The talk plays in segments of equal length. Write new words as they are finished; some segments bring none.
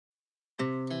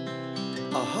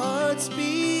hearts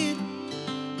beat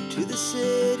to the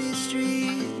city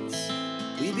streets.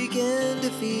 We began to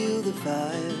feel the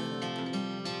fire.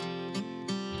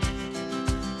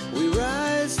 We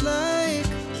rise like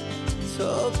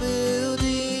tall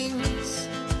buildings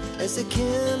as the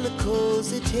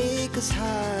chemicals, they take us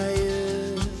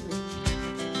higher.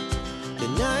 The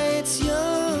night's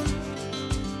young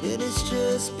and it's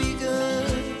just begun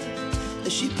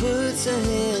as she puts her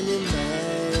hand in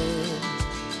mine.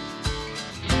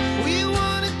 We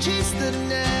wanna chase the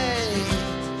night,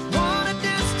 wanna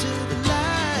dance to the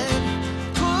light,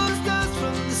 pull the stars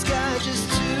from the sky, just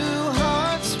two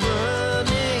hearts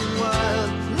running wild.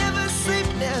 Never sleep,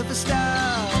 never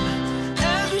stop,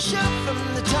 as we shout from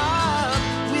the top.